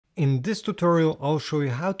In this tutorial, I'll show you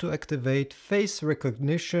how to activate face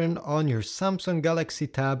recognition on your Samsung Galaxy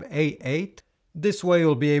Tab A8. This way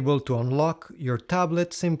you'll be able to unlock your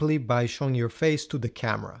tablet simply by showing your face to the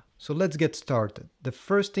camera. So let's get started. The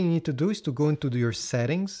first thing you need to do is to go into your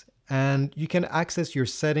settings, and you can access your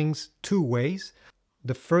settings two ways.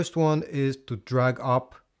 The first one is to drag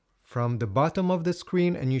up from the bottom of the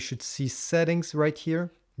screen and you should see settings right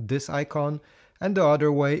here, this icon. And the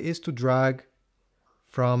other way is to drag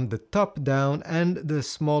from the top down and the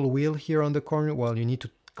small wheel here on the corner. Well, you need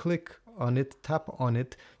to click on it, tap on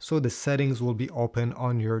it, so the settings will be open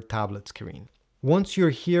on your tablet screen. Once you're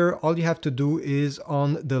here, all you have to do is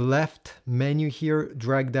on the left menu here,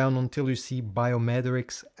 drag down until you see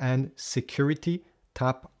biometrics and security,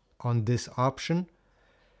 tap on this option.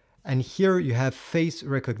 And here you have face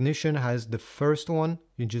recognition as the first one.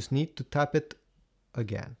 You just need to tap it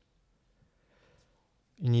again.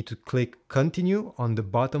 You need to click continue on the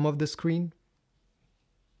bottom of the screen.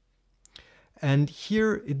 And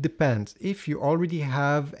here it depends. If you already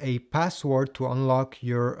have a password to unlock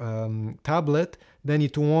your tablet, then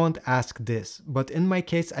it won't ask this. But in my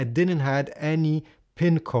case, I didn't have any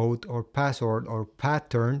PIN code or password or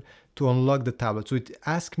pattern to unlock the tablet. So it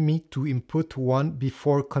asked me to input one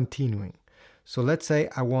before continuing. So let's say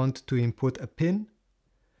I want to input a PIN.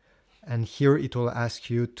 And here it will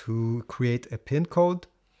ask you to create a PIN code.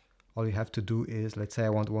 All you have to do is, let's say I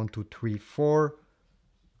want 1, 2, 3, 4.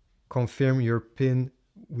 Confirm your PIN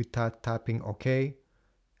without tapping OK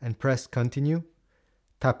and press continue.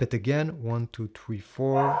 Tap it again, 1, 2, 3,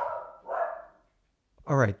 4.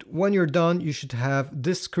 All right, when you're done, you should have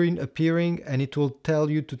this screen appearing and it will tell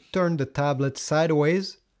you to turn the tablet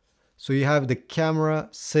sideways. So you have the camera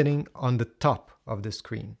sitting on the top of the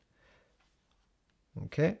screen.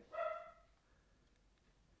 Okay.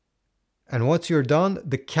 And once you're done,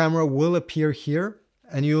 the camera will appear here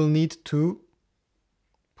and you'll need to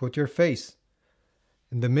put your face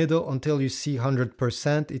in the middle until you see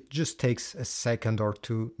 100%. It just takes a second or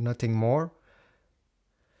two, nothing more.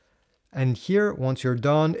 And here, once you're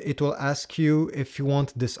done, it will ask you if you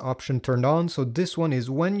want this option turned on. So this one is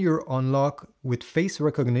when you're unlocked with face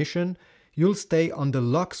recognition, you'll stay on the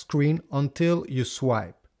lock screen until you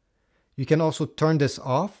swipe. You can also turn this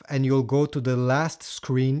off and you'll go to the last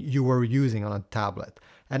screen you were using on a tablet.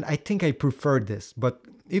 And I think I prefer this, but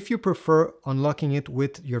if you prefer unlocking it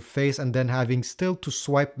with your face and then having still to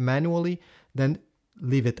swipe manually, then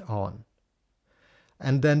leave it on.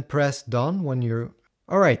 And then press done when you're...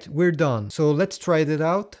 All right, we're done. So let's try it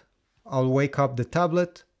out. I'll wake up the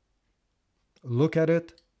tablet, look at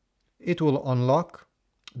it. It will unlock.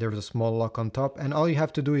 There's a small lock on top and all you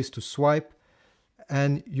have to do is to swipe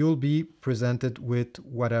and you'll be presented with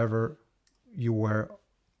whatever you were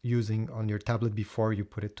using on your tablet before you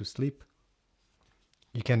put it to sleep.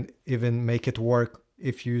 You can even make it work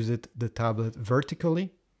if you use the tablet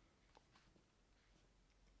vertically.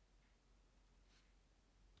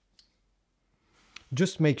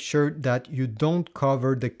 Just make sure that you don't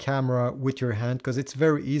cover the camera with your hand because it's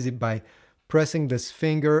very easy by pressing this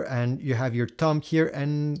finger and you have your thumb here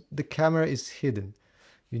and the camera is hidden.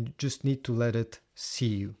 You just need to let it see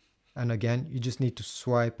you. And again, you just need to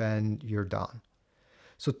swipe and you're done.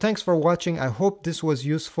 So thanks for watching. I hope this was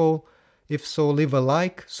useful. If so, leave a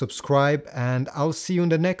like, subscribe, and I'll see you in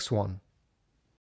the next one.